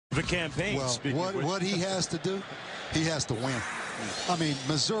a campaign. Well, what he has to do, he has to win. I mean,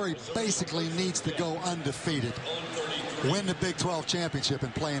 Missouri basically needs to go undefeated, win the Big 12 championship,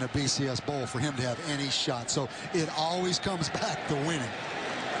 and play in a BCS Bowl for him to have any shot. So it always comes back to winning.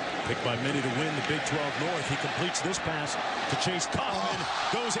 Picked by many to win the Big 12 North. He completes this pass to Chase Coffman.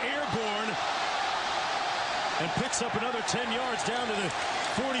 Goes airborne and picks up another 10 yards down to the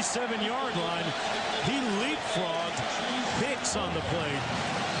 47-yard line. He leapfrogged Hicks on the play.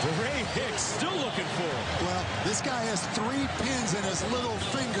 Ray Hicks still looking for him. Well, this guy has 3 pins in his little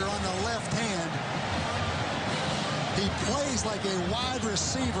finger on the left hand. He plays like a wide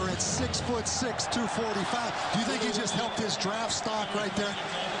receiver at 6'6", 245. Do you think he just helped his draft stock right there?